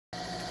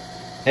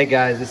Hey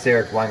guys, this is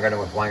Eric Weingarten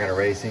with Weingarten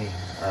Racing.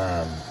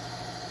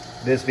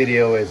 This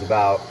video is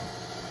about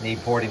me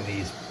porting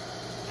these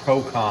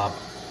Procomp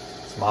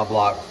small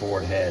block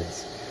Ford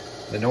heads.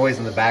 The noise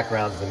in the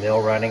background is the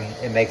mill running.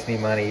 It makes me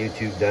money,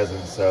 YouTube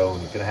doesn't, so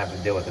you're gonna have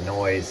to deal with the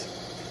noise.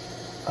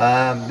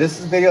 This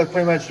video is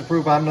pretty much to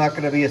prove I'm not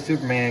gonna be a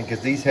Superman,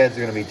 because these heads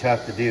are gonna be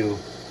tough to do.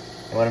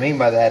 And what I mean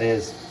by that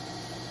is,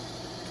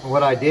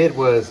 what I did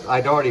was,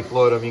 I'd already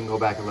flowed them. You can go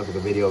back and look at the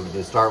video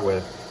to start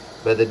with.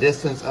 But the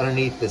distance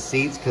underneath the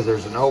seats, because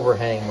there's an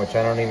overhang, which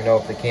I don't even know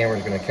if the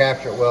camera's going to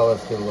capture it well.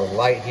 Let's get a little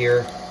light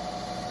here.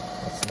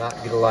 Let's not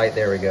get a light.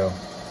 There we go.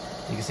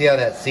 You can see how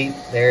that seat,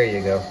 there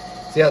you go.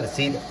 See how the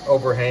seat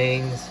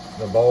overhangs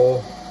the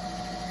bowl?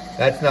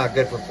 That's not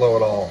good for flow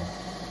at all.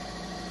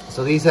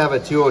 So these have a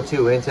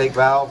 202 intake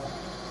valve.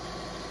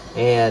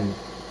 And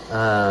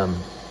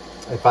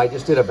if I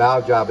just did a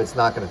valve job, it's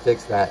not going to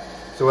fix that.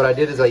 So what I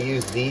did is I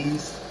used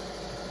these,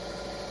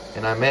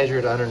 and I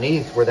measured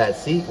underneath where that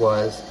seat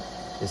was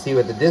to see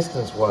what the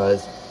distance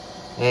was,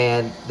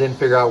 and then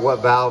figure out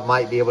what valve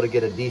might be able to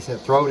get a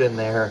decent throat in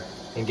there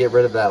and get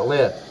rid of that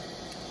lip.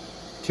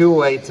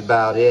 208's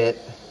about it.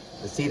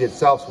 The seat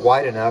itself's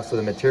wide enough, so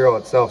the material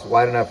itself's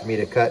wide enough for me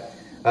to cut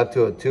up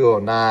to a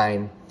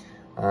 209.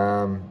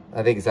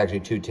 I think it's actually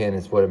 210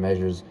 is what it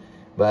measures.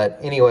 But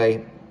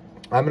anyway,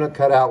 I'm gonna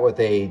cut out with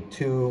a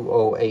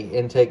 208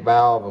 intake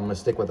valve. I'm gonna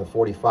stick with a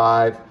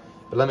 45.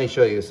 But let me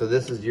show you. So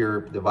this is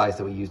your device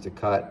that we use to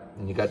cut,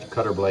 and you got your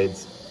cutter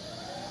blades.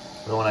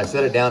 But when I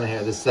set it down in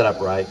here, this is set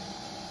up right.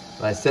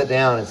 When I set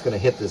down, it's gonna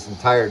hit this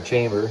entire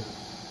chamber.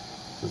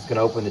 So it's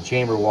gonna open the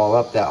chamber wall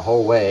up that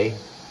whole way.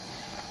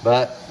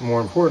 But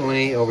more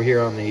importantly, over here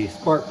on the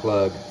spark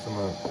plug, so I'm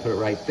gonna put it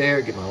right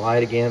there, get my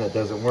light again, that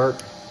doesn't work.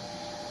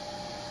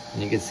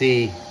 And you can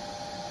see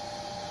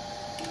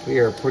we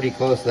are pretty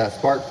close to that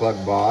spark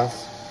plug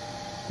boss.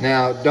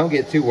 Now, don't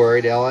get too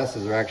worried,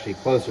 LSs are actually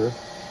closer.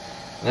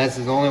 And that's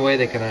the only way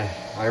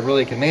I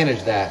really can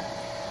manage that.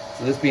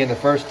 So this being the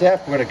first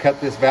step, we're gonna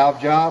cut this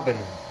valve job and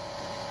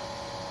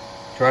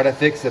try to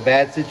fix a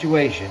bad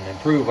situation and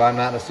prove I'm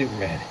not a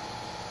Superman.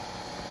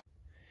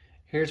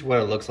 Here's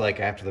what it looks like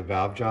after the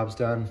valve job's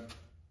done.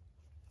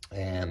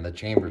 And the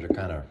chambers are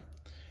kind of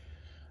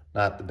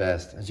not the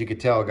best. As you could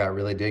tell,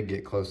 it did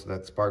get close to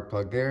that spark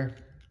plug there.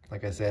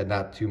 Like I said,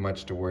 not too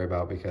much to worry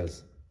about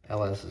because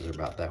LSs are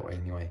about that way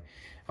anyway.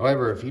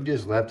 However, if you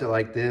just left it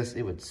like this,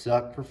 it would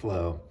suck for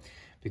flow.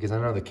 Because I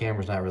know the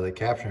camera's not really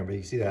capturing it, but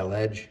you see that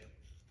ledge?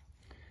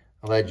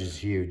 The ledge is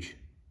huge.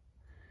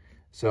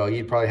 So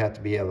you'd probably have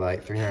to be at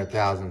like 300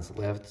 thousandths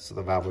lift, so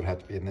the valve would have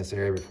to be in this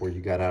area before you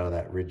got out of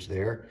that ridge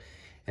there.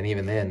 And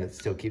even then, it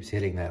still keeps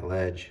hitting that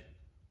ledge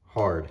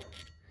hard.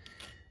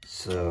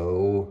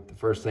 So the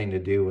first thing to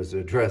do was to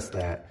address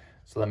that.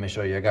 So let me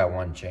show you, I got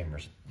one chamber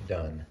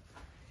done.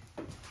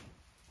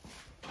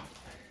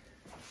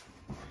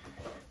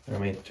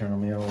 Let me turn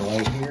on the little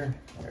light here.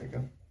 There you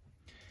go.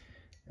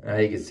 Now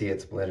you can see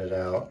it split it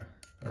out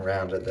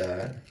around to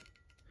that.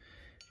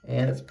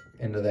 And it's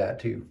into that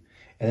too.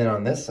 And then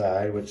on this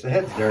side, which the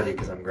head's dirty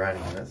because I'm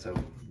grinding on it, so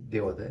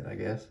deal with it, I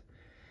guess.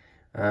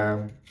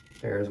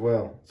 There as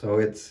well. So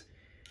it's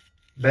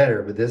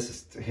better, but this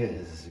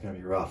is gonna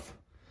be rough.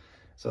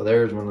 So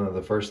there's one of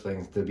the first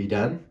things to be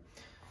done.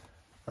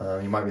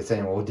 You might be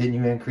saying, well, didn't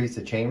you increase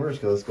the chambers?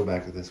 So let's go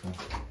back to this one.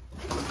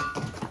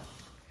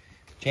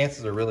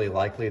 Chances are really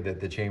likely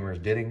that the chambers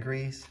did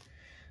increase.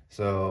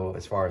 So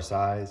as far as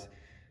size,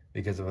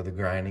 because of the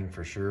grinding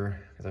for sure,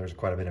 because there's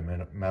quite a bit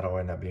of metal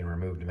end up being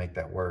removed to make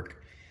that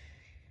work.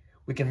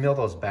 We can mill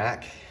those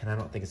back, and I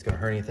don't think it's gonna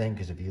hurt anything,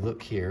 because if you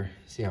look here,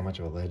 see how much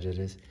of a ledge it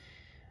is?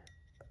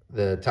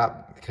 The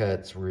top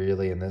cut's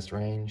really in this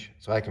range.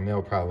 So I can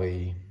mill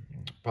probably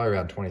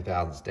around 20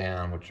 thousandths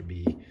down, which would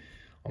be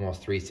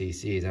almost 3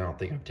 cc's. I don't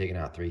think I'm taking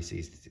out 3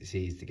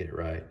 cc's to get it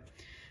right.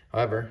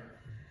 However,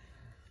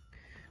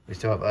 we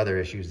still have other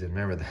issues, and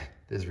remember that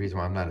this is the reason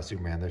why I'm not a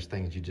Superman. There's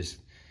things you just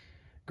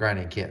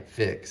grinding can't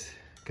fix,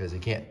 because you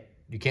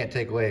can't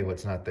take away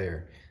what's not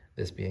there,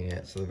 this being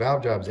it. So the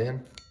valve job's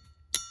in,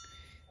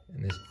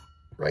 and this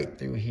right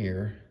through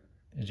here,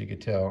 as you could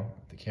tell,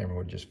 the camera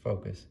would just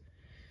focus.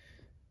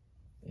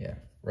 Yeah,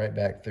 right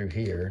back through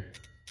here,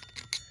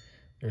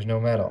 there's no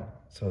metal.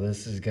 So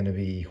this is gonna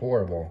be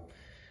horrible.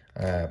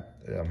 I'm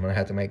gonna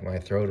have to make my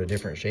throat a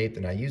different shape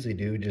than I usually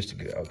do just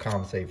to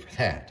compensate for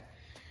that.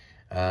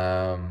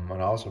 And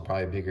also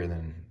probably bigger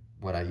than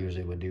what I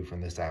usually would do from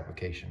this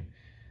application.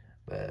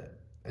 But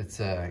it's,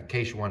 in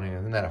case you're wondering,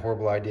 isn't that a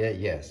horrible idea?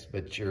 Yes,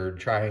 but you're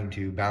trying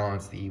to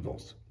balance the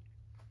evils.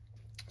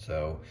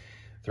 So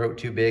throat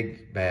too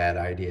big, bad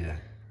idea.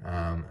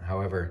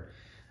 However,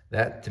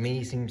 that to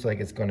me seems like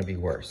it's gonna be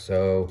worse.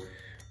 So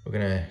we're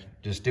gonna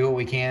just do what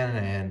we can,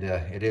 and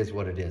it is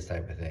what it is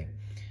type of thing.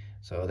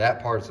 So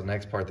that part's the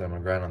next part that I'm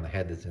gonna grind on the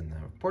head that's in the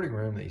porting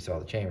room that you saw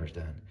the chambers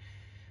done.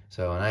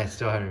 So, and I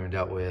still haven't even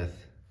dealt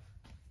with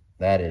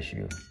that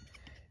issue.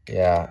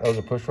 Yeah, those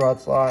are push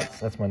rod slots.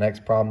 That's my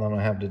next problem I'm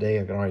gonna have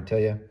today, I can already tell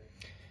you.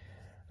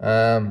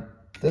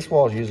 This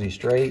wall is usually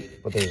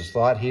straight, but there's a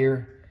slot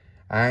here.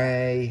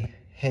 I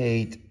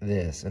hate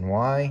this. And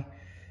why?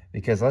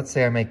 Because let's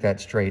say I make that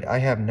straight. I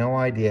have no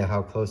idea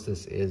how close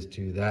this is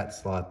to that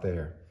slot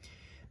there.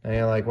 Now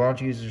you're like, why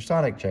don't you use your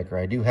sonic checker?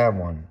 I do have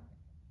one.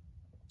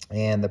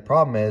 And the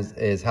problem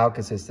is how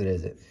consistent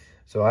is it?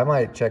 So I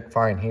might check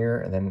fine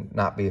here and then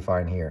not be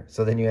fine here.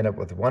 So then you end up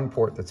with one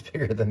port that's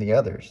bigger than the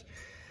others.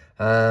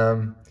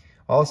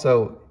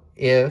 Also,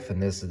 if,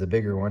 and this is the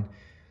bigger one,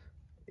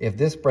 if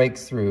this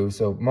breaks through,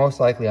 so most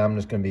likely I'm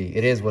just going to be,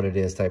 it is what it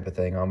is type of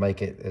thing. I'll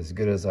make it as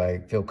good as I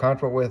feel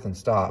comfortable with and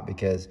stop,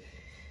 because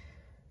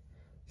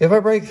if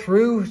I break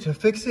through to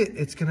fix it,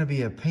 it's going to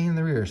be a pain in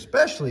the rear,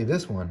 especially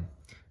this one.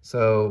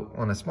 So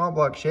on a small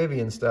block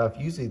Chevy and stuff,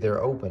 usually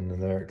they're open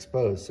and they're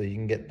exposed, so you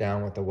can get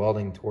down with the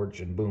welding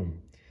torch and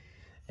boom,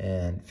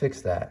 and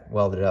fix that,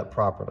 weld it up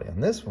properly. On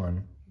this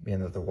one, being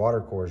that the water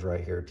core is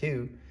right here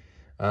too,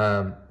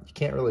 you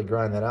can't really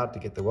grind that out to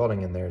get the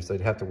welding in there, so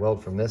you'd have to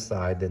weld from this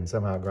side, then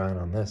somehow grind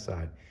on this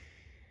side,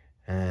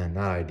 and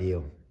not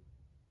ideal.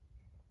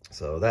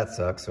 So that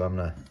sucks. So I'm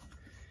gonna,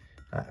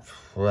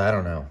 well, I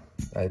don't know,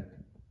 it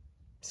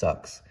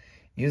sucks.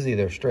 Usually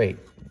they're straight,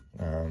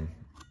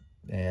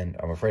 and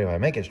I'm afraid if I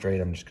make it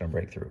straight, I'm just gonna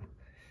break through.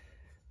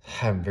 I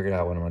haven't figured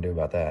out what I'm gonna do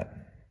about that.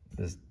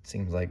 This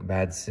seems like a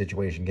bad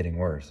situation getting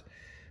worse.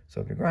 So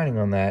if you're grinding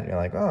on that, you're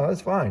like, oh,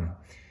 that's fine.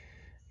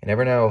 You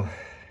never know.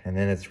 And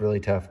then it's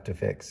really tough to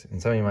fix.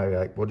 And some of you might be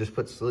like, well, just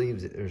put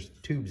sleeves, there's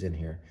tubes in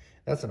here.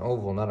 That's an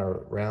oval, not a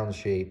round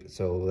shape.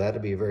 So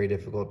that'd be very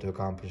difficult to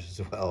accomplish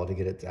as well, to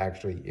get it to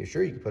actually,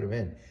 sure, you can put them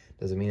in.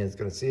 Doesn't mean it's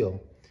gonna seal.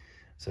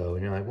 So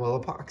and you're like,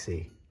 well,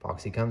 epoxy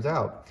comes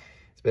out.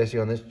 Especially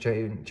on this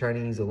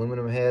Chinese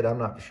aluminum head, I'm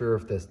not sure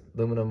if this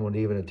aluminum would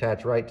even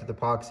attach right to the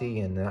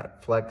epoxy and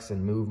not flex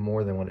and move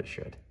more than what it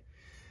should.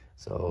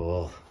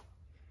 So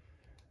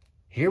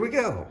here we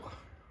go.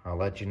 I'll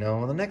let you know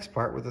on the next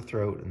part with the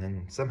throat, and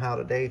then somehow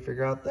today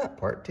figure out that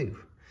part too.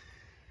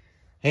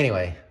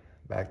 Anyway,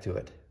 back to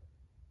it.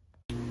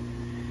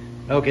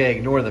 Okay,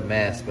 ignore the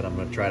mess, but I'm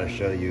gonna try to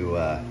show you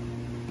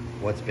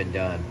what's been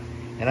done.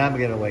 And I'm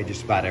giving away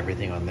just about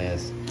everything on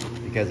this,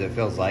 because it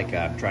feels like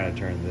I'm trying to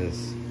turn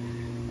this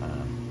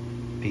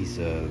piece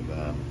of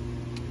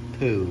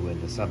poo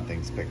into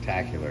something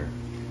spectacular.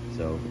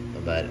 So,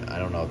 but I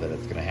don't know that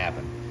it's gonna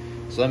happen.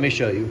 So let me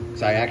show you,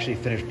 because I actually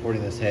finished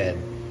porting this head.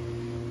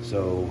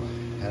 So,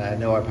 and I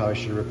know I probably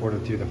should have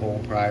recorded through the whole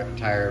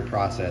entire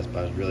process, but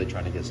I was really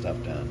trying to get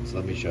stuff done. So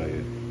let me show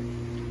you.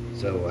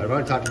 So I've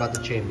already talked about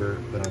the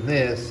chamber, but on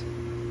this,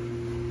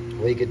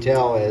 what you can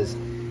tell is,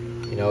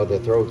 you know, the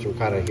throats are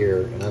kind of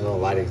here, and I know the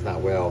lighting's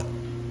not well,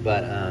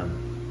 but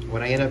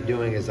what I end up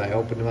doing is I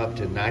open them up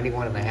to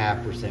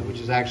 91.5%, which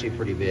is actually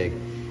pretty big.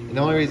 And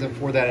the only reason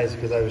for that is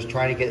because I was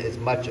trying to get as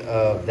much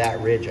of that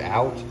ridge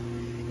out.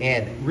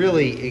 And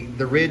really,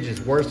 the ridge is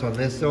worse on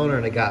this cylinder,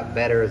 and it got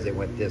better as it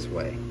went this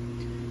way.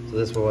 So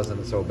this one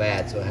wasn't so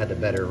bad, so it had a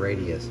better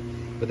radius.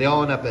 But they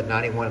all end up at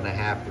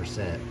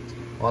 91.5%.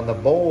 On the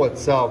bowl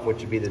itself,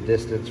 which would be the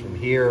distance from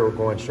here or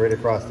going straight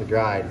across the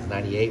guide, is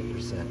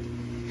 98%.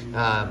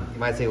 You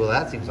might say, well,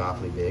 that seems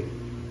awfully big.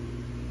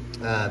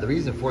 The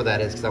reason for that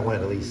is because I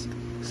wanted at least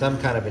some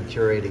kind of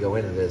interior to go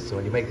into this. So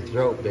when you make the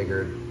throat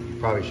bigger, you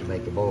probably should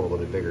make the bowl a little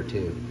bit bigger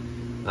too.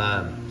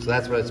 So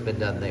that's what's been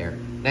done there.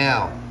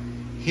 Now,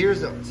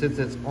 since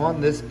it's on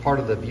this part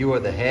of the view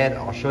of the head,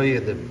 I'll show you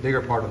the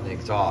bigger part of the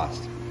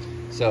exhaust.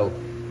 So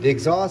the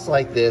exhaust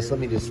like this, let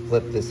me just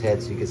flip this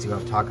head so you can see what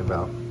I'm talking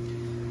about.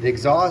 The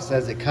exhaust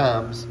as it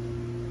comes,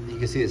 you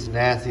can see this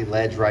nasty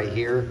ledge right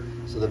here.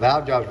 So the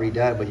valve job's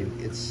redone, but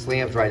it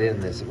slams right in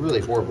this. It's a really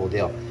horrible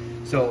deal.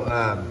 So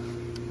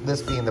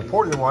this being the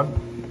ported one,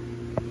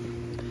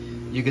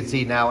 you can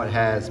see now it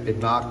has been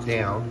knocked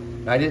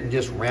down. I didn't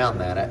just round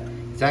that.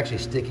 It's actually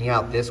sticking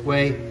out this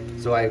way.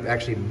 So I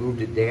actually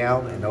moved it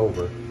down and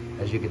over,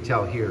 as you can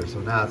tell here. So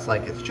now it's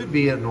like, it should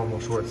be a normal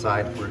short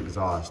side for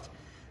exhaust.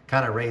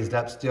 Kind of raised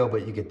up still,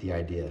 but you get the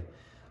idea.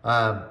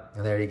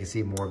 And there you can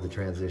see more of the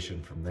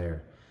transition from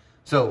there.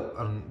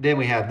 So then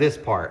we have this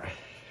part.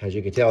 As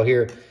you can tell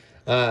here,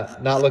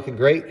 not looking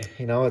great.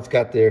 You know, it's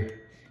got the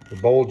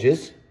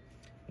bulges.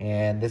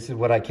 And this is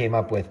what I came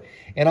up with.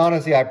 And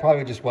honestly, I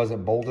probably just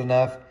wasn't bold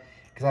enough,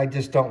 because I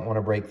just don't want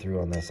to break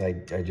through on this.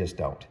 I just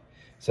don't.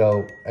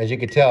 So as you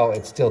can tell,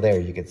 it's still there.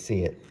 You can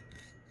see it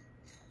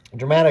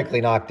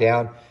dramatically knocked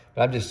down,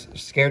 but I'm just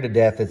scared to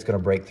death it's going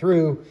to break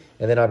through.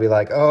 And then I'll be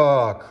like,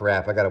 oh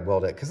crap, I got to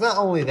weld it. Because not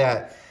only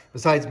that,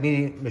 besides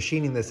me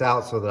machining this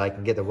out so that I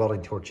can get the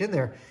welding torch in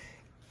there,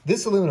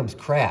 this aluminum's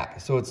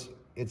crap. So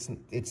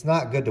it's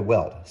not good to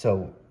weld.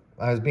 So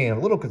I was being a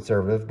little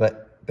conservative,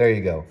 but there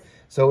you go.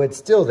 So it's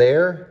still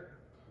there,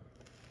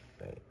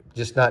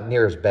 just not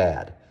near as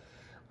bad.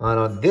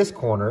 On this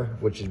corner,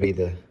 which would be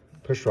the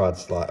push rod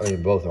slot, I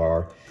mean, both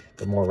are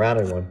the more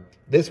rounded one.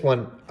 This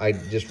one, I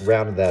just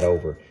rounded that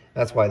over.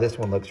 That's why this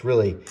one looks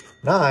really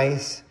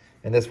nice.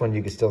 And this one,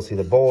 you can still see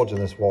the bulge,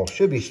 and this wall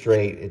should be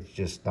straight. It's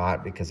just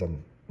not, because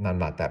I'm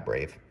not that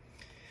brave.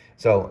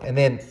 So, and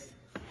then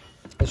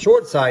the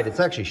short side, it's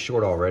actually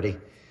short already.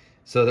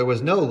 So there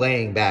was no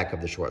laying back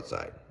of the short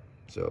side.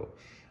 So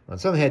On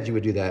some heads you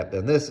would do that, but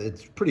on this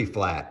it's pretty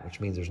flat, which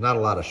means there's not a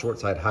lot of short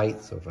side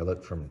height. So if I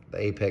look from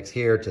the apex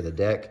here to the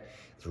deck,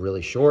 it's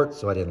really short,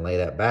 so I didn't lay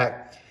that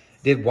back.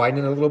 Did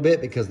widen it a little bit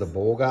because the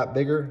bowl got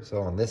bigger.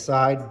 So on this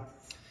side,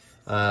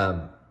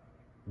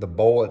 the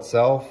bowl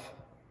itself,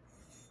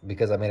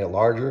 because I made it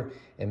larger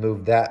and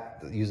moved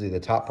that, usually the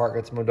top part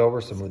gets moved over,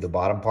 so move the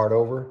bottom part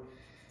over.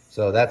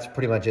 So that's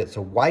pretty much it.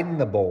 So widen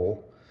the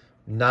bowl,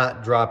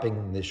 not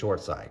dropping the short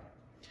side.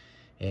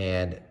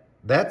 And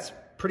that's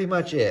pretty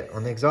much it.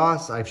 On the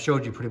exhaust, I've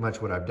showed you pretty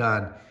much what I've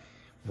done,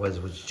 was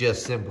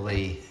just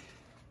simply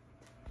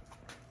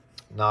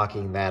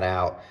knocking that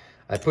out.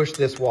 I pushed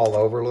this wall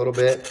over a little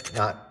bit,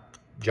 not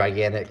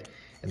gigantic.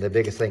 And the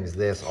biggest thing is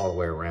this all the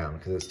way around,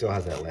 because it still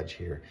has that ledge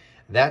here.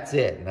 That's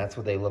it, and that's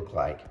what they look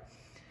like.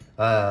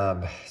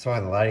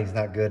 Sorry, the lighting's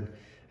not good.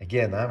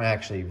 Again, I'm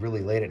actually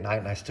really late at night,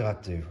 and I still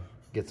have to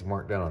get some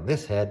work done on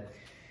this head.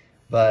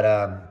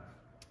 But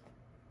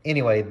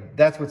anyway,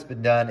 that's what's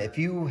been done. If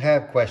you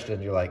have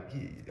questions, you're like,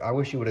 I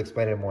wish you would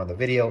explain it more in the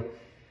video,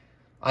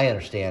 I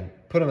understand.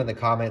 Put them in the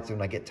comments, and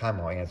when I get time,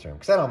 I'll answer them.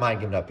 Because I don't mind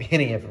giving up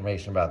any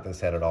information about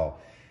this head at all.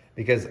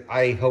 Because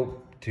I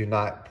hope to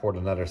not port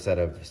another set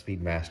of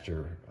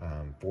Speedmaster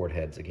Ford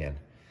heads again.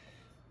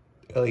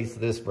 At least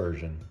this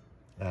version.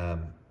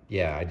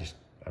 Yeah,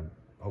 I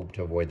hope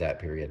to avoid that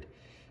period.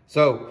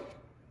 So,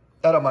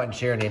 I don't mind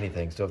sharing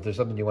anything. So if there's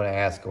something you want to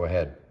ask, go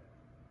ahead.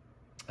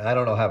 I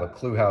don't have a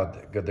clue how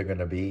good they're going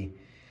to be.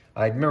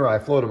 I remember I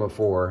flew them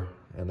before,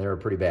 and they were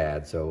pretty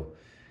bad. So,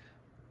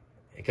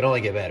 it can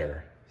only get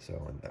better.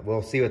 So,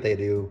 we'll see what they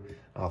do.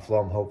 I'll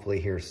flow them hopefully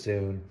here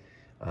soon.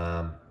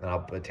 And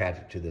I'll attach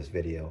it to this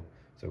video.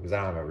 So, because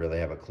I don't really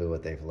have a clue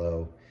what they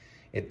flow.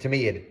 To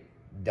me,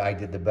 I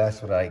did the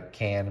best what I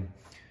can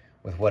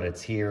with what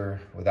it's here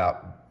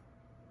without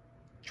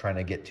trying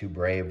to get too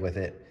brave with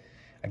it.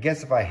 I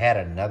guess if I had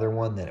another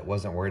one that it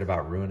wasn't worried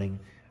about ruining,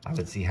 I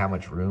would see how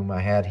much room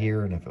I had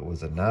here, and if it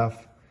was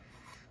enough,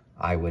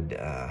 I would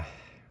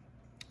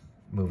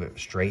move it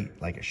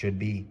straight like it should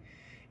be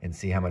and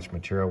see how much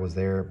material was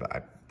there.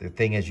 But the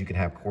thing is, you can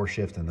have core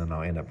shift and then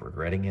I'll end up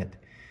regretting it.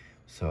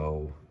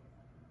 So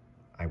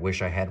I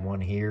wish I had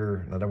one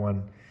here, another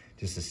one,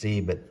 just to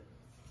see. But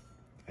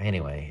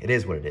anyway, it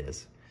is what it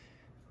is.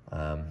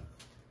 I'm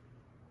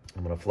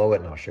going to flow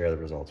it and I'll share the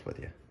results with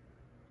you.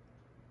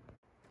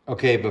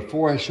 Okay,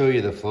 before I show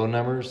you the flow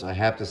numbers, I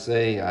have to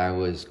say I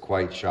was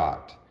quite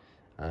shocked.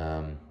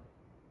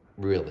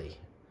 Really.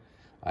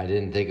 I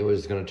didn't think it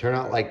was going to turn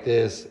out like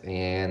this,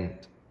 and,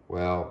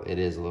 well, it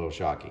is a little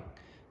shocking.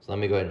 So let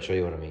me go ahead and show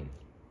you what I mean.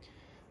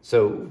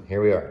 So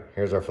here we are.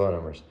 Here's our flow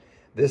numbers.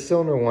 This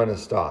cylinder 1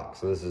 is stock,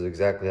 so this is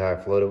exactly how I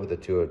flowed it with the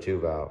 202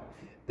 valve.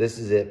 This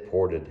is it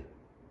ported.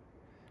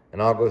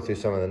 And I'll go through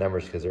some of the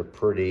numbers because they're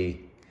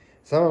pretty,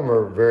 some of them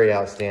are very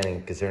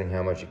outstanding considering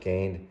how much it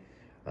gained.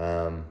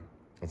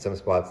 In some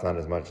spots, not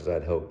as much as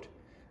I'd hoped.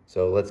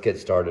 So let's get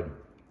started.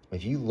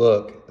 If you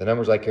look, the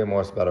numbers I care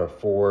most about are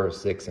 4,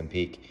 6, and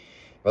peak.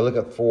 If I look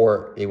at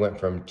 4, it went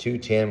from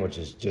 210, which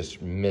is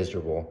just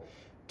miserable,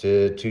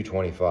 to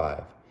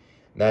 225.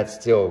 That's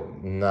still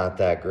not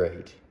that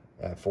great.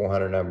 At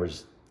 400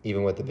 numbers,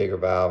 even with the bigger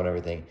valve and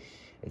everything,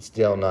 it's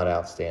still not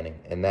outstanding.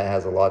 And that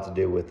has a lot to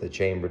do with the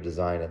chamber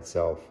design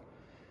itself.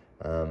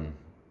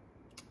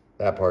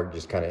 That part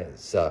just kind of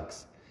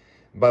sucks.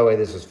 By the way,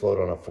 this was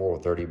floated on a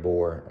 430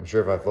 bore. I'm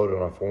sure if I floated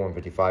on a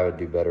 4155, it'd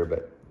do better,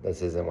 but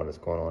this isn't what is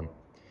going on.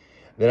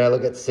 Then I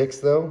look at 6,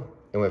 though.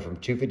 It went from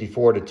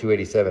 254 to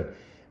 287,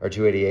 or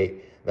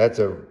 288. That's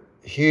a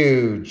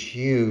huge,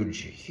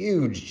 huge,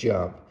 huge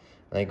jump.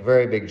 Like,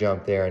 very big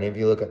jump there. And if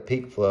you look at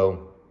peak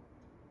flow,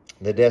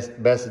 the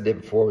best it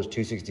did before was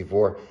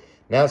 264.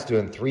 Now it's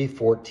doing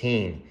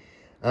 314.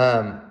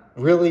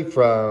 Really,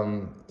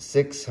 from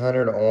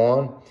 600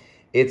 on,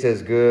 it's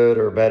as good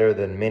or better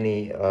than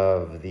many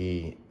of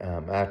the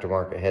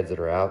aftermarket heads that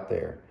are out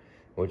there,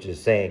 which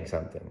is saying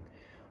something.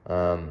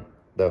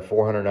 The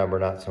 400 number,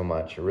 not so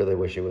much. I really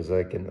wish it was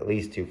like in at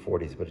least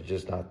 240s, but it's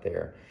just not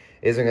there.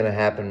 Isn't going to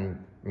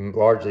happen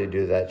largely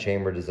due to that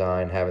chamber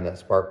design, having that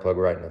spark plug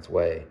right in its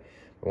way.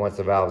 But once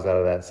the valve's out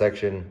of that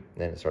section,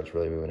 then it starts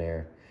really moving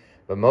air.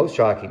 But most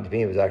shocking to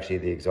me was actually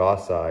the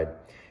exhaust side.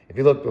 If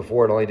you look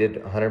before, it only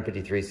did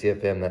 153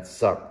 CFM. That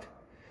sucked.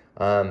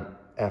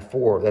 At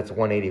 4, that's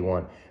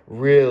 181.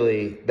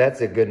 Really,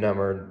 that's a good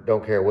number.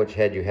 Don't care which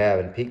head you have.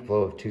 And peak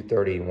flow of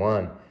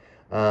 231.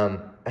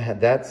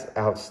 That's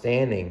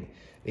outstanding.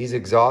 These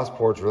exhaust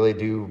ports really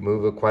do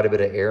move quite a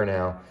bit of air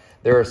now.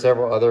 There are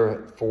several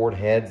other Ford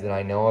heads that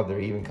I know of that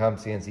even come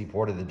CNC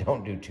ported that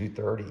don't do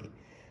 230.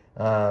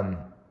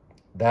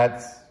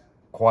 That's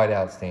quite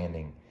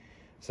outstanding.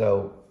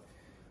 So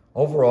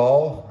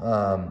overall,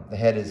 the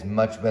head is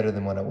much better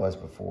than what it was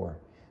before.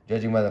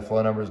 Judging by the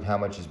flow numbers and how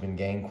much has been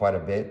gained quite a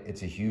bit,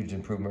 it's a huge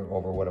improvement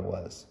over what it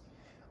was.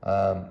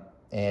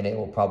 And it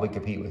will probably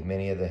compete with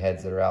many of the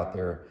heads that are out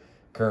there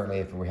currently.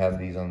 If we have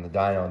these on the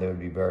dyno, they would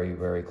be very,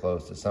 very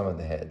close to some of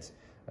the heads.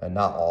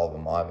 Not all of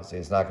them, obviously.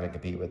 It's not going to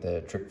compete with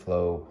the Trick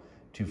Flow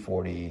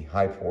 240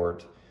 high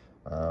port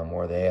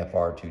or the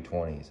AFR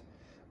 220s.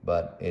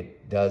 but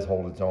it does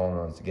hold its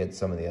own against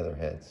some of the other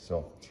heads.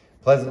 So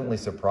pleasantly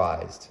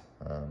surprised,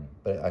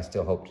 but I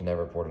still hope to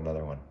never port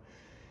another one.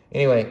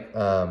 Anyway,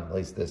 at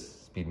least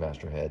this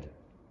Speedmaster head.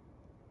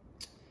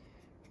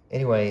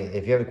 Anyway,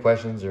 if you have any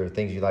questions or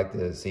things you'd like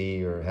to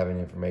see or have any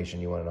information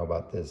you want to know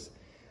about this,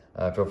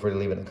 feel free to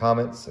leave it in the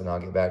comments and I'll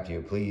get back to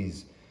you.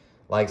 Please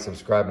like,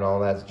 subscribe, and all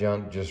that's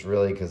junk, just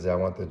really because I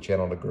want the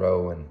channel to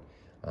grow, and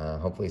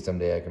hopefully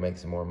someday I can make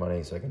some more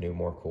money so I can do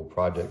more cool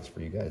projects for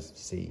you guys to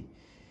see.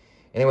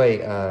 Anyway,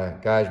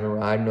 guys, remember,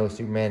 I'm no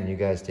Superman, and you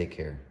guys take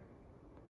care.